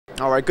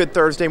All right, good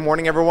Thursday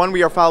morning, everyone.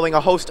 We are following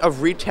a host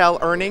of retail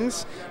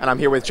earnings, and I'm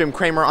here with Jim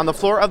Cramer on the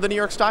floor of the New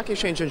York Stock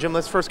Exchange. And Jim,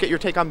 let's first get your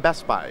take on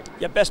Best Buy.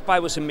 Yeah, Best Buy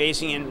was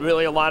amazing, and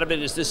really a lot of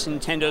it is this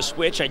Nintendo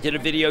Switch. I did a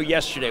video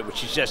yesterday which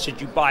suggested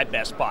you buy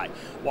Best Buy.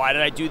 Why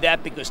did I do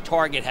that? Because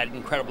Target had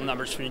incredible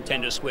numbers for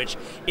Nintendo Switch.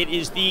 It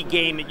is the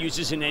game. It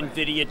uses an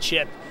NVIDIA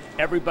chip.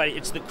 Everybody,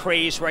 it's the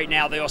craze right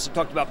now. They also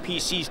talked about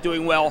PCs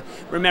doing well.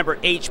 Remember,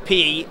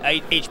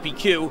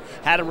 HPQ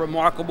had a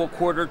remarkable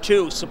quarter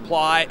too.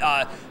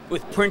 Supply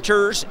with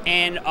printers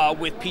and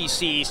with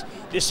PCs.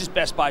 This is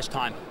Best Buy's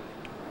time.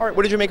 All right,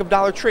 what did you make of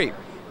Dollar Tree?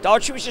 Dollar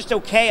Tree was just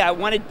okay. I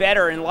wanted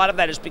better, and a lot of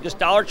that is because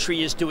Dollar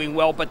Tree is doing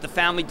well, but the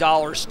Family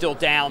Dollar is still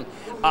down.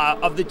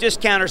 Of the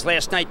discounters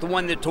last night, the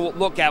one that to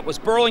look at was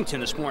Burlington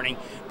this morning.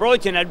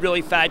 Burlington had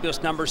really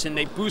fabulous numbers, and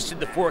they boosted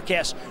the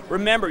forecast.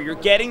 Remember, you're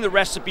getting the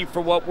recipe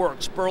for what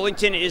works.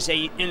 Burlington is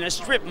in a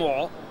strip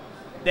mall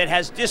that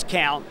has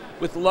discount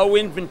with low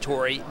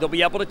inventory. They'll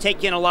be able to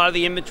take in a lot of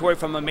the inventory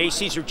from a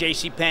Macy's or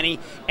JCPenney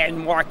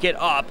and mark it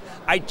up.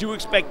 I do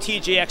expect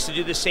TJX to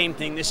do the same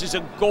thing. This is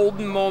a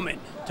golden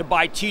moment to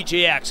buy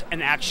TJX,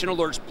 an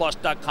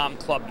ActionAlertsPlus.com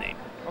club name.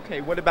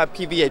 Okay, what about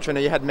PVH? I know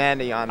you had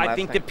Mandy on last night. I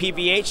think that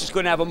PVH is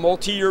going to have a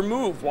multi-year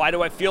move. Why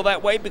do I feel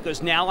that way?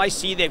 Because now I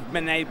see they've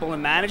been able to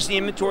manage the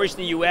inventories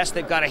in the U.S.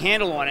 They've got a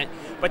handle on it.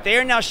 But they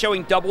are now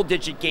showing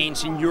double-digit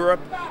gains in Europe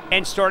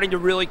and starting to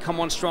really come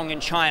on strong in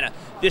China.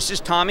 This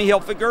is Tommy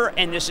Hilfiger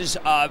and this is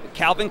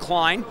Calvin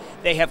Klein.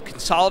 They have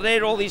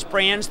consolidated all these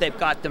brands. They've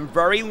got them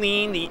very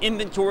lean. The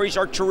inventories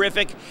are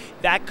terrific.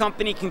 That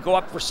company can go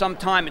up for some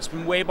time. It's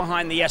been way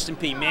behind the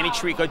S&P. Manny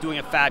Chirico doing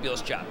a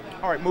fabulous job.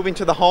 All right, moving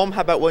to the home,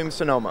 how about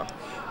Williams-Sonoma?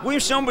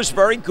 Williams-Sonoma was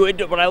very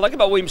good. What I like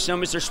about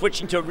Williams-Sonoma is they're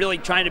switching to really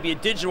trying to be a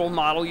digital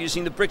model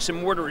using the bricks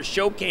and mortar as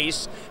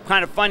showcase.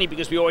 Kind of funny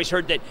because we always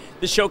heard that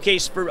the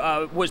showcase for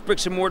was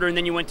bricks and mortar and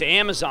then you went to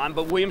Amazon,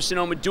 but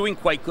Williams-Sonoma doing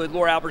quite good.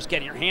 Laura Albert's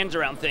getting her hands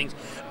around things.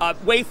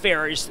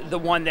 Wayfair is the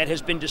one that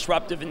has been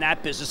disruptive in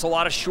that business. A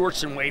lot of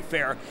shorts in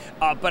Wayfair,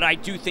 but I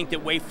do think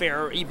that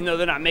Wayfair, even though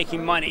they're not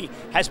making money,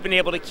 has been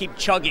able to keep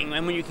chugging.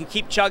 And when you can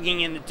keep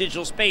chugging in the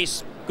digital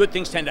space, good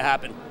things tend to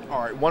happen. All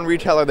right, one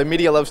retailer the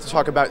media loves to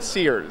talk about,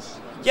 Sears.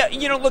 Yeah,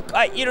 look,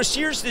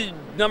 Sears, the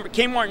number,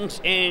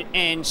 Kmart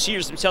and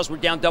Sears themselves were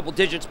down double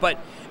digits, but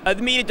the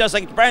media does,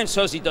 like Brian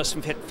Sozzi does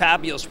some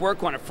fabulous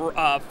work on it for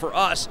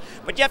us.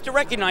 But you have to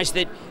recognize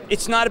that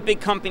it's not a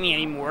big company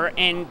anymore.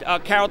 And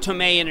Carol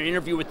Tomei, in an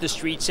interview with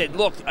TheStreet, said,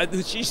 look,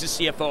 she's the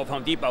CFO of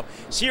Home Depot.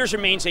 Sears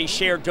remains a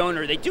share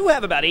donor. They do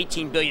have about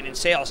 $18 billion in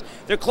sales.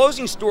 They're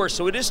closing stores,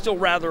 so it is still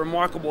rather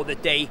remarkable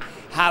that they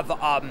have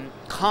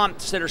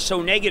comps that are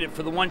so negative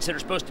for the ones that are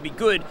supposed to be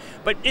good.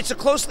 But it's a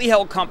closely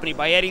held company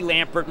by Eddie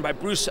Lampert and by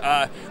Bruce,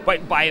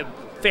 by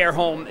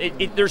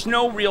Fairholme. There's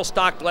no real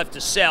stock left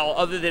to sell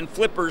other than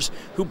flippers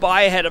who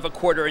buy ahead of a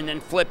quarter and then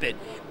flip it.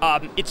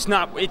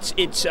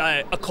 It's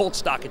a cult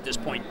stock at this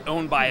point,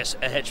 owned by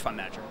a hedge fund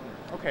manager.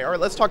 Okay, all right,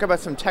 let's talk about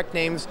some tech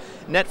names.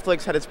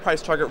 Netflix had its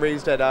price target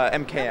raised at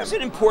MKM. It's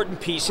an important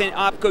piece, and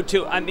OPCO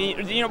too. I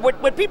mean,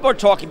 what people are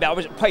talking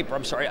about, Piper,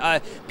 I'm sorry,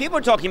 people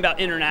are talking about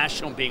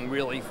international being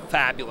really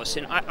fabulous,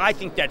 and I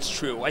think that's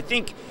true. I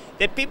think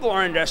that people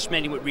are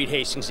underestimating what Reed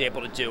Hastings is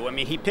able to do. I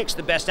mean, he picks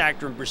the best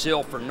actor in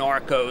Brazil for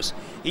Narcos.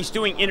 He's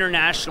doing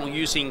international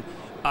using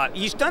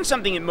he's done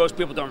something that most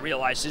people don't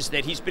realize, is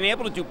that he's been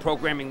able to do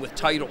programming with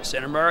titles,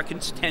 and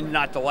Americans tend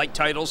not to like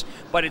titles,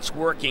 but it's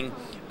working.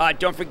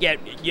 Don't forget,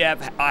 you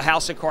have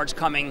House of Cards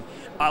coming.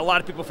 A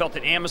lot of people felt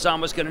that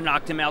Amazon was going to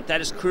knock them out.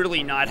 That has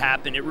clearly not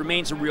happened. It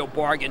remains a real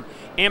bargain.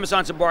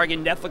 Amazon's a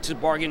bargain, Netflix is a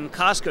bargain,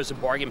 Costco's a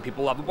bargain.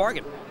 People love a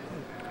bargain.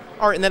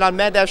 All right, and then on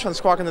Mad Dash on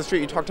Squawk on the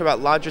Street, you talked about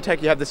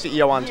Logitech. You have the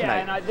CEO on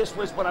tonight. Yeah, and this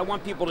was what I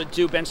want people to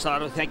do. Ben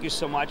Sato, thank you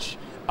so much.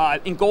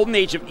 In golden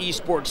age of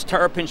esports,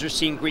 terrapins are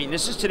seeing green.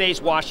 This is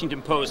today's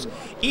Washington Post.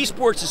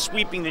 Esports is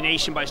sweeping the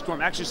nation by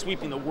storm, actually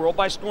sweeping the world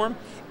by storm,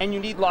 and you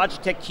need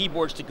Logitech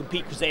keyboards to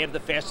compete because they have the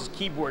fastest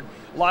keyboard.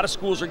 A lot of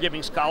schools are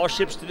giving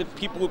scholarships to the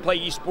people who play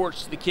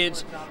esports, to the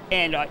kids,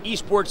 and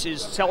esports is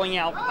selling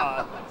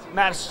out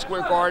Madison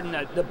Square Garden,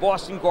 the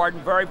Boston Garden,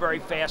 very, very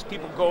fast.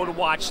 People go to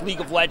watch League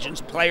of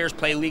Legends. Players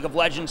play League of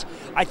Legends.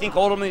 I think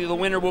ultimately the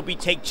winner will be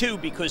Take-Two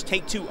because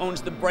Take-Two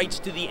owns the rights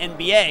to the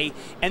NBA,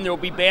 and there will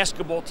be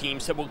basketball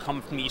teams that will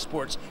come from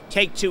esports.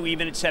 Take-Two,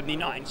 even at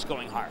 79, is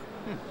going higher.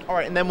 All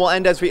right, and then we'll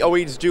end as we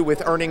always do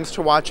with earnings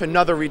to watch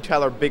another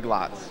retailer, Big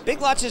Lots. Big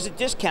Lots is a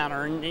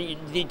discounter, and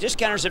the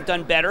discounters have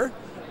done better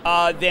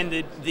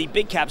than the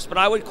big caps, but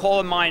I would call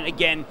in mind,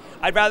 again,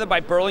 I'd rather buy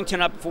Burlington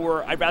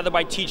I'd rather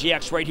buy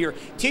TJX right here.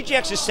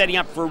 TJX is setting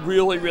up for a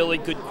really, really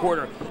good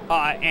quarter,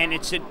 and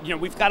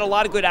we've got a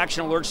lot of good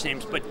Action Alerts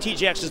names, but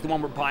TJX is the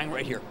one we're buying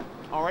right here.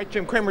 All right,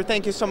 Jim Cramer,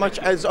 thank you so much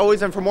as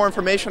always, and for more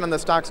information on the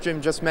stocks Jim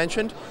just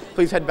mentioned,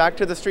 please head back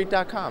to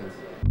TheStreet.com.